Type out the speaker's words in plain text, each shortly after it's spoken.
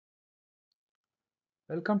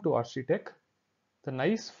Welcome to Architect. The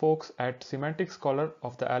nice folks at Semantic Scholar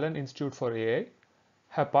of the Allen Institute for AI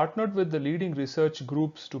have partnered with the leading research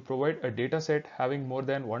groups to provide a dataset having more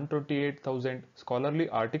than 128,000 scholarly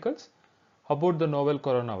articles about the novel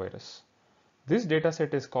coronavirus. This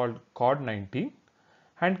dataset is called CORD-19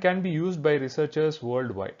 and can be used by researchers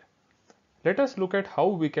worldwide. Let us look at how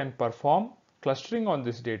we can perform clustering on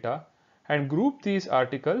this data and group these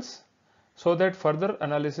articles so that further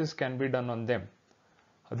analysis can be done on them.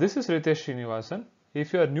 This is Ritesh Srinivasan.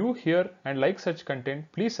 If you are new here and like such content,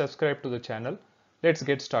 please subscribe to the channel. Let's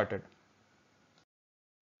get started.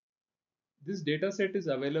 This dataset is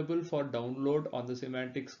available for download on the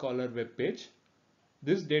Semantic Scholar webpage.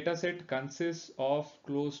 This dataset consists of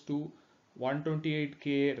close to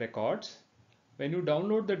 128K records. When you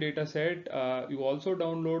download the dataset, you also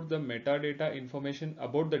download the metadata information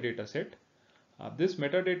about the dataset. This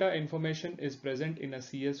metadata information is present in a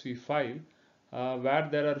CSV file where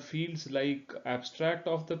there are fields like abstract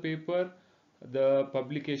of the paper, the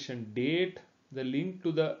publication date, the link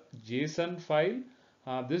to the JSON file.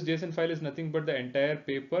 This JSON file is nothing but the entire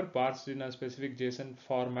paper parsed in a specific JSON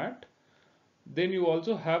format. Then you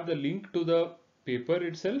also have the link to the paper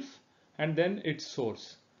itself and then its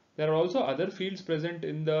source. There are also other fields present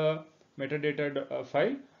in the metadata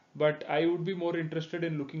file, but I would be more interested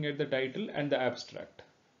in looking at the title and the abstract.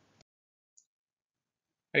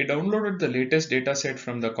 I downloaded the latest dataset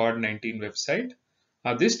from the CORD-19 website.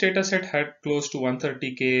 This dataset had close to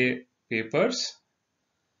 130K papers.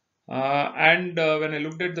 When I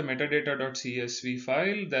looked at the metadata.csv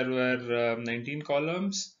file, there were 19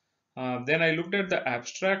 columns. Then I looked at the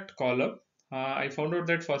abstract column. I found out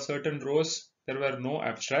that for certain rows, there were no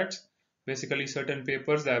abstracts. Basically, certain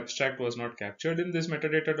papers, the abstract was not captured in this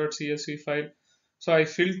metadata.csv file. So I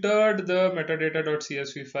filtered the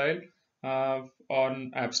metadata.csv file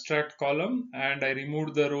on abstract column and I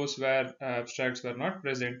removed the rows where abstracts were not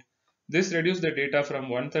present. This reduced the data from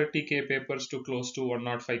 130K papers to close to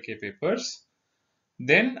 105K papers.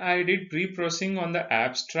 Then I did pre-processing on the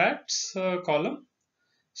abstracts column.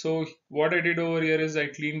 So what I did over here is I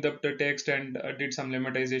cleaned up the text and did some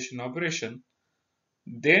lemmatization operation.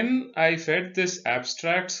 Then I fed this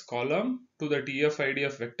abstracts column to the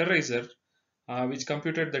TF-IDF vectorizer, which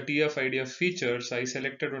computed the TF-IDF features. I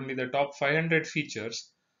selected only the top 500 features,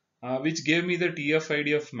 which gave me the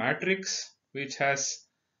TF-IDF matrix, which has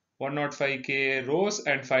 105K rows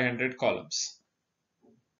and 500 columns.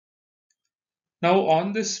 Now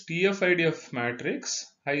on this TF-IDF matrix,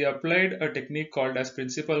 I applied a technique called as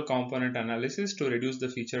principal component analysis to reduce the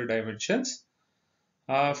feature dimensions.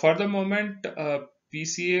 For the moment,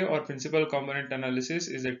 PCA or principal component analysis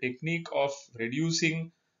is a technique of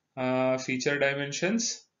reducing feature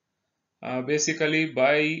dimensions, basically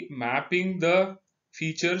by mapping the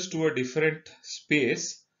features to a different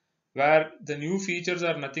space where the new features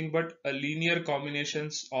are nothing but a linear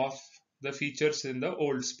combinations of the features in the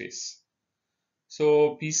old space.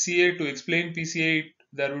 So PCA, to explain PCA,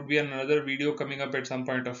 there would be another video coming up at some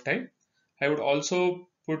point of time. I would also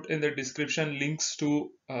put in the description links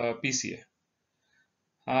to PCA.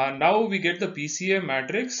 Now we get the PCA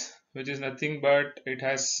matrix, which is nothing but it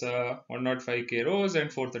has 105K rows and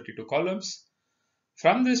 432 columns.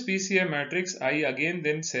 From this PCA matrix, I again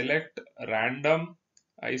then select randomly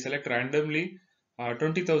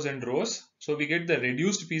 20,000 rows. So we get the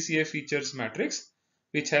reduced PCA features matrix,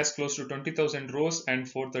 which has close to 20,000 rows and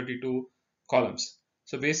 432 columns.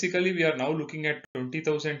 So basically we are now looking at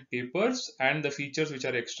 20,000 papers and the features which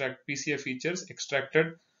are PCA features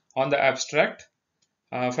extracted on the abstract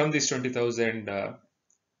from these 20,000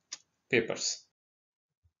 papers.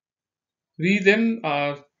 We then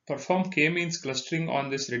perform k-means clustering on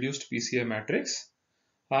this reduced PCA matrix.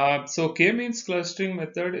 So k-means clustering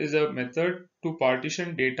method is a method to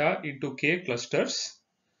partition data into k clusters.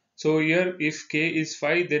 So here if k is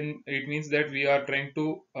 5, then it means that we are trying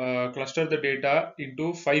to cluster the data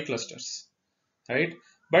into 5 clusters, right?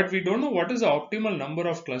 But we don't know what is the optimal number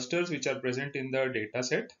of clusters which are present in the data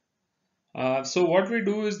set. So what we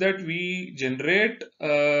do is that we generate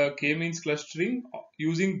k-means clustering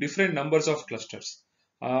using different numbers of clusters.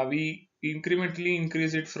 We incrementally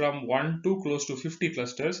increase it from 1 to close to 50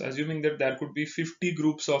 clusters, assuming that there could be 50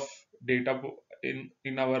 groups of data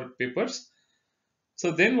in our papers.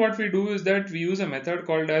 So then what we do is that we use a method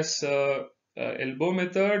called as elbow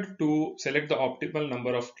method to select the optimal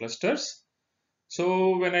number of clusters.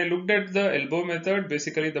 So when I looked at the elbow method,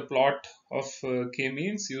 basically the plot of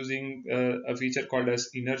k-means using a feature called as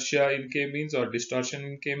inertia in k-means or distortion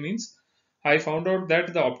in k-means, I found out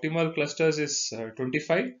that the optimal clusters is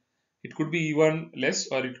 25. It could be even less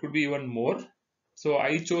or it could be even more. So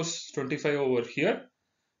I chose 25 over here.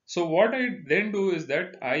 So what I then do is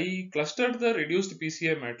that I clustered the reduced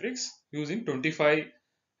PCA matrix using 25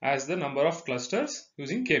 as the number of clusters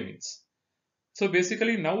using k-means. So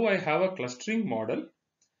basically now I have a clustering model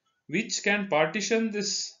which can partition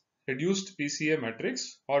this reduced PCA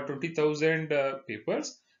matrix or 20,000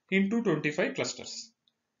 papers into 25 clusters.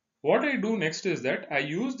 What I do next is that I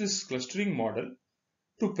use this clustering model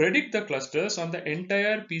to predict the clusters on the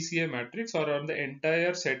entire PCA matrix or on the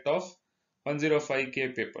entire set of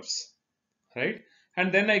 105K papers, right?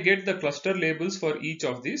 And then I get the cluster labels for each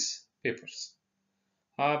of these papers.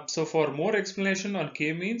 So for more explanation on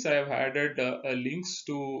k-means, I have added links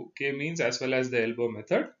to k-means as well as the elbow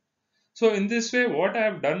method. So in this way, what I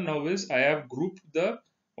have done now is I have grouped the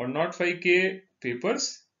 105K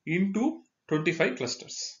papers into 25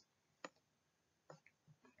 clusters.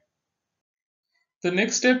 The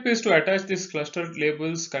next step is to attach these clustered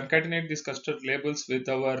labels, concatenate these clustered labels with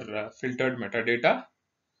our filtered metadata.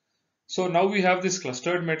 So now we have this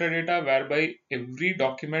clustered metadata whereby every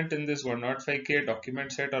document in this 105K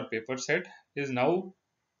document set or paper set is now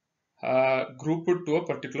grouped to a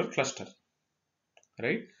particular cluster,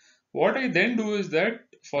 right? What I then do is that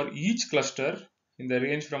for each cluster in the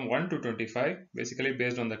range from 1 to 25, basically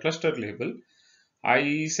based on the cluster label,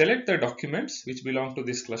 I select the documents which belong to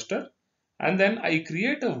this cluster and then I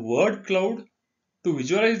create a word cloud to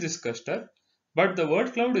visualize this cluster. But the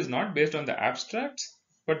word cloud is not based on the abstracts,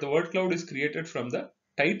 but the word cloud is created from the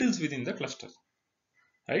titles within the cluster,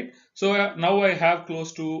 right? So now I have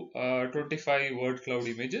close to 25 word cloud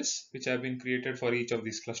images which have been created for each of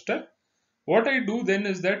these cluster. What I do then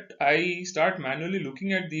is that I start manually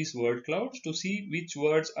looking at these word clouds to see which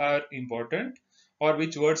words are important or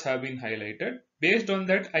which words have been highlighted. Based on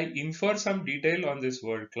that, I infer some detail on this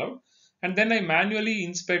word cloud and then I manually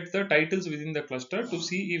inspect the titles within the cluster to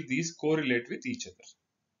see if these correlate with each other.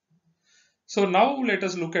 So now let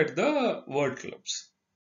us look at the word clouds.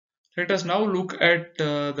 Let us now look at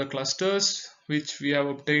the clusters which we have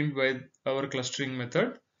obtained by our clustering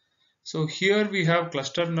method. So here we have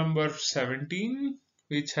cluster number 17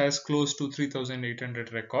 which has close to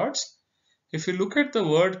 3800 records. If you look at the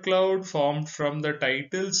word cloud formed from the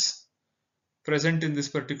titles present in this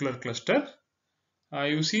particular cluster,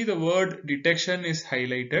 you see the word detection is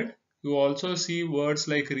highlighted. You also see words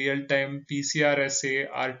like real-time, PCR-SA,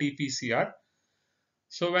 RT-PCR.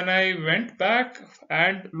 So when I went back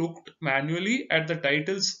and looked manually at the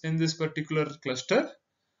titles in this particular cluster,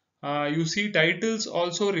 you see titles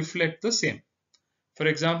also reflect the same. For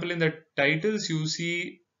example, in the titles, you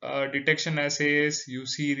see detection assays, you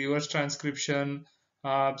see reverse transcription.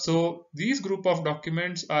 So these group of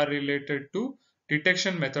documents are related to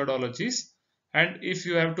detection methodologies. And if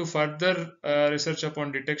you have to further research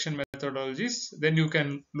upon detection methodologies, then you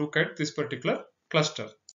can look at this particular cluster.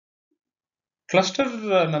 Cluster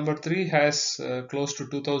number 3 has close to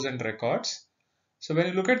 2000 records. So when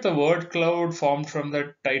you look at the word cloud formed from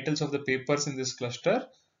the titles of the papers in this cluster,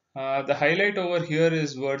 the highlight over here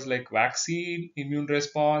is words like vaccine, immune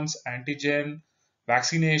response, antigen,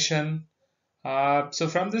 vaccination. So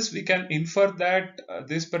from this we can infer that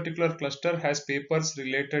this particular cluster has papers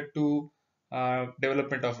related to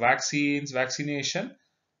development of vaccines, vaccination.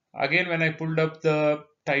 Again, when I pulled up the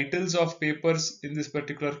titles of papers in this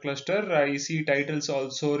particular cluster, I see titles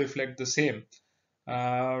also reflect the same.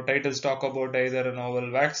 Titles talk about either a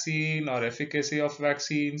novel vaccine or efficacy of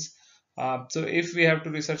vaccines. So if we have to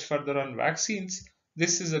research further on vaccines,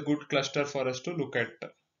 this is a good cluster for us to look at.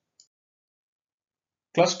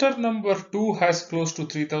 Cluster number 2 has close to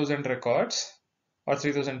 3000 records or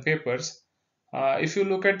 3000 papers. If you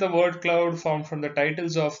look at the word cloud formed from the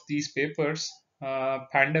titles of these papers,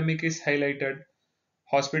 pandemic is highlighted,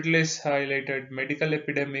 hospital is highlighted, medical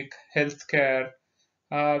epidemic, healthcare.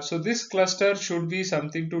 So this cluster should be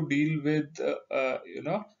something to deal with,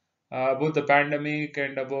 about the pandemic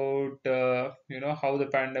and about, how the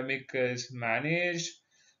pandemic is managed.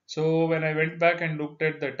 So when I went back and looked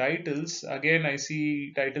at the titles, again I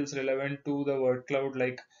see titles relevant to the word cloud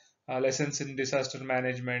like lessons in disaster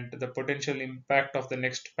management, the potential impact of the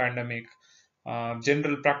next pandemic,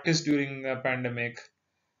 general practice during a pandemic,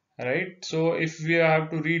 right? So if we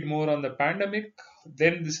have to read more on the pandemic,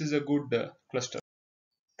 then this is a good cluster.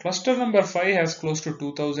 Cluster number 5 has close to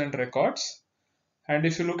 2000 records. And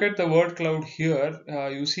if you look at the word cloud here,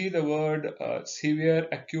 you see the word severe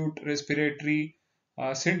acute respiratory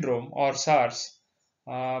syndrome or SARS.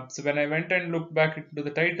 So when I went and looked back into the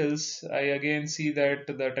titles, I again see that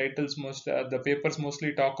the papers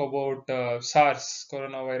mostly talk about SARS,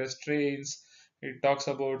 coronavirus strains. It talks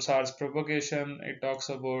about SARS propagation. It talks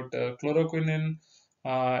about chloroquine.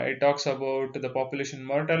 It talks about the population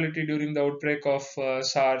mortality during the outbreak of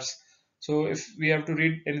SARS. So if we have to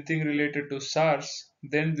read anything related to SARS,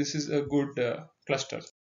 then this is a good cluster.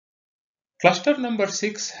 Cluster number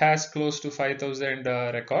 6 has close to 5,000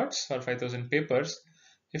 records or 5,000 papers.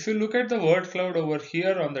 If you look at the word cloud over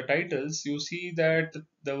here on the titles, you see that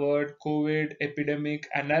the word COVID epidemic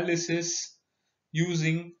analysis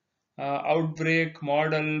using outbreak,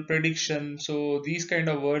 model, prediction. So these kind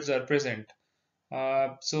of words are present.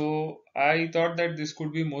 So I thought that this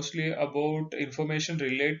could be mostly about information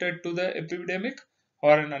related to the epidemic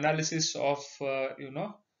or an analysis of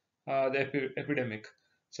the epidemic.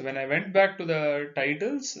 So when I went back to the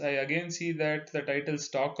titles, I again see that the titles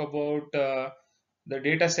talk about the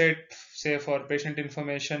data set, say for patient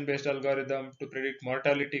information based algorithm to predict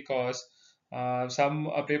mortality cause. Some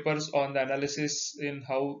papers on the analysis in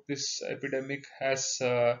how this epidemic has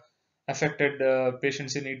affected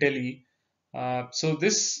patients in Italy. So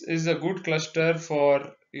this is a good cluster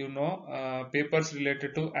for papers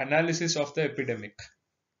related to analysis of the epidemic.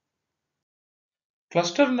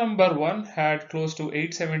 Cluster number 1 had close to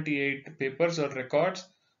 878 papers or records.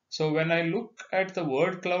 So when I look at the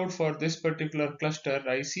word cloud for this particular cluster,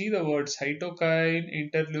 I see the word cytokine,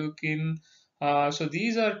 interleukin. So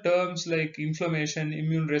these are terms like inflammation,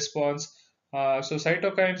 immune response. So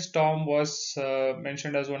cytokine storm was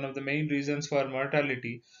mentioned as one of the main reasons for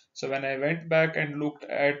mortality. So when I went back and looked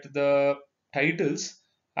at the titles,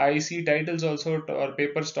 I see titles also or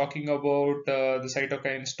papers talking about the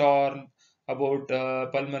cytokine storm, about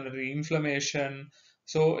pulmonary inflammation.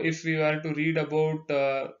 So if we were to read about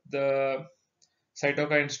the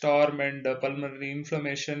cytokine storm and pulmonary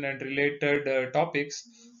inflammation and related topics,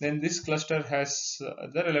 then this cluster has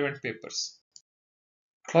the relevant papers.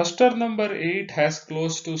 Cluster number 8 has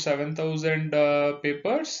close to 7,000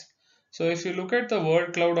 papers. So if you look at the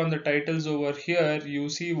word cloud on the titles over here, you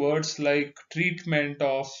see words like treatment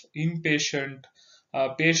of inpatient,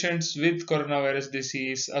 patients with coronavirus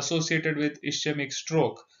disease associated with ischemic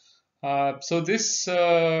stroke. So this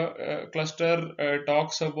cluster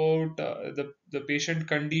talks about the patient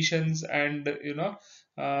conditions and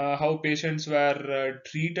how patients were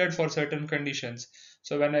treated for certain conditions.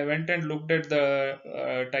 So when I went and looked at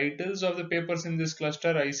the titles of the papers in this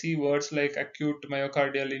cluster, I see words like acute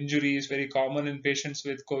myocardial injury is very common in patients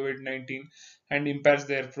with COVID-19 and impairs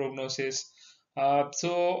their prognosis.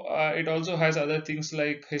 It also has other things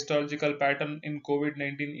like histological pattern in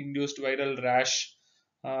COVID-19 induced viral rash.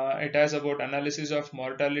 It has about analysis of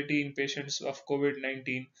mortality in patients of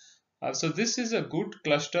COVID-19. So this is a good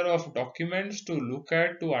cluster of documents to look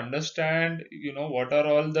at to understand, what are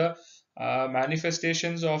all the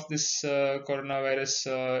manifestations of this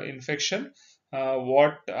coronavirus infection.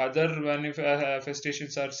 What other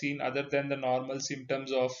manifestations are seen other than the normal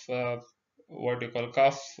symptoms of what you call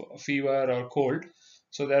cough, fever, or cold.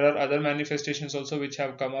 So there are other manifestations also which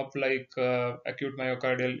have come up like acute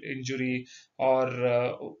myocardial injury or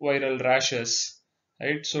viral rashes,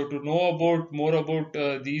 right? So to know about more about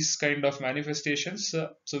these kind of manifestations,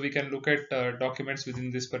 so we can look at documents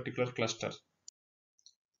within this particular cluster.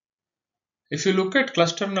 If you look at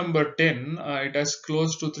cluster number 10, it has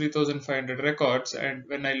close to 3,500 records, and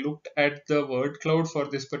when I looked at the word cloud for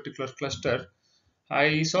this particular cluster,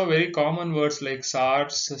 I saw very common words like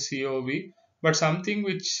SARS, CoV, but something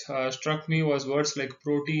which struck me was words like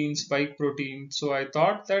protein, spike protein. So I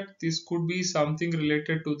thought that this could be something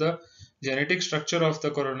related to the genetic structure of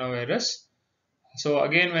the coronavirus. So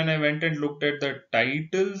again, when I went and looked at the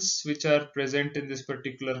titles which are present in this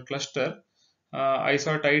particular cluster, I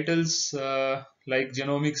saw titles like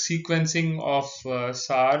genomic sequencing of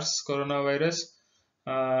SARS coronavirus,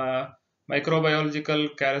 uh,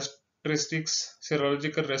 microbiological characteristics,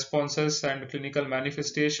 serological responses, and clinical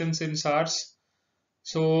manifestations in SARS.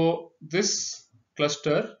 So this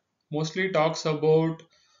cluster mostly talks about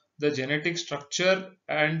the genetic structure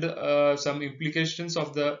and some implications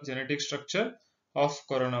of the genetic structure of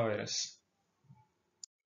coronavirus.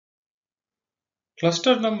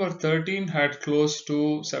 Cluster number 13 had close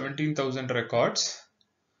to 17,000 records.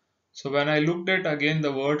 So when I looked at again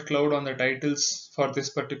the word cloud on the titles for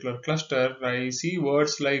this particular cluster, I see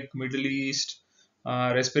words like Middle East,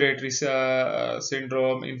 respiratory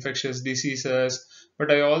syndrome, infectious diseases,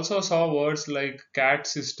 but I also saw words like cat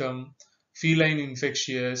system, feline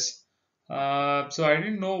infectious. So I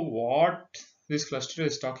didn't know what this cluster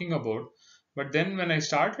is talking about. But then when I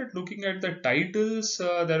started looking at the titles,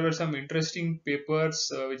 there were some interesting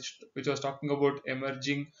papers which was talking about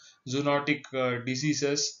emerging zoonotic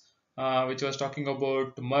diseases, which was talking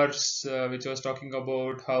about MERS, which was talking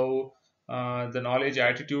about how the knowledge,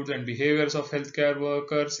 attitudes, and behaviors of healthcare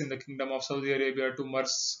workers in the Kingdom of Saudi Arabia to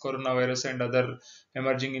MERS, coronavirus, and other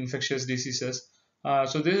emerging infectious diseases.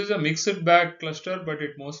 So this is a mixed bag cluster, but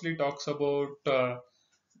it mostly talks about the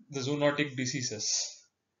zoonotic diseases.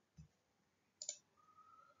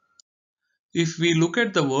 If we look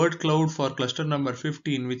at the word cloud for cluster number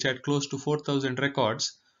 15, which had close to 4,000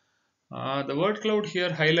 records, the word cloud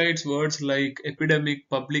here highlights words like epidemic,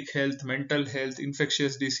 public health, mental health,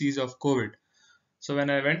 infectious disease of COVID. So when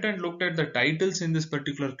I went and looked at the titles in this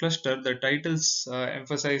particular cluster, the titles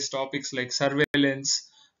emphasize topics like surveillance,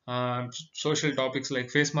 social topics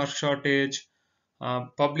like face mask shortage,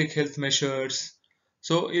 public health measures.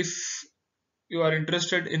 So if you are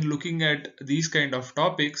interested in looking at these kind of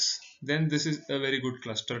topics, then this is a very good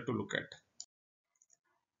cluster to look at.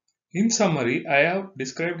 In summary, I have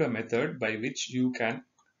described a method by which you can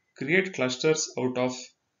create clusters out of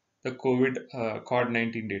the COVID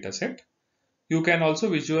CORD-19 dataset. You can also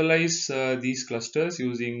visualize these clusters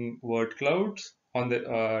using word clouds on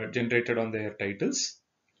the generated on their titles,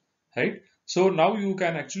 right? So now you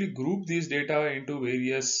can actually group these data into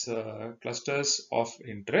various clusters of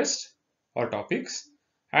interest or topics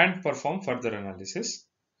and perform further analysis.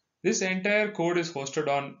 This entire code is hosted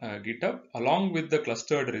on GitHub along with the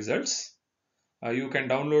clustered results. You can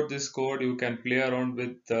download this code, you can play around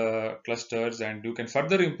with the clusters, and you can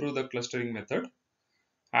further improve the clustering method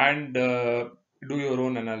and do your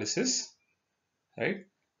own analysis, right?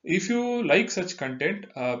 If you like such content,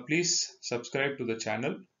 please subscribe to the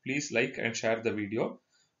channel. Please like and share the video.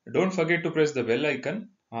 Don't forget to press the bell icon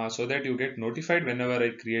so that you get notified whenever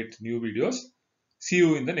I create new videos. See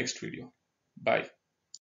you in the next video. Bye.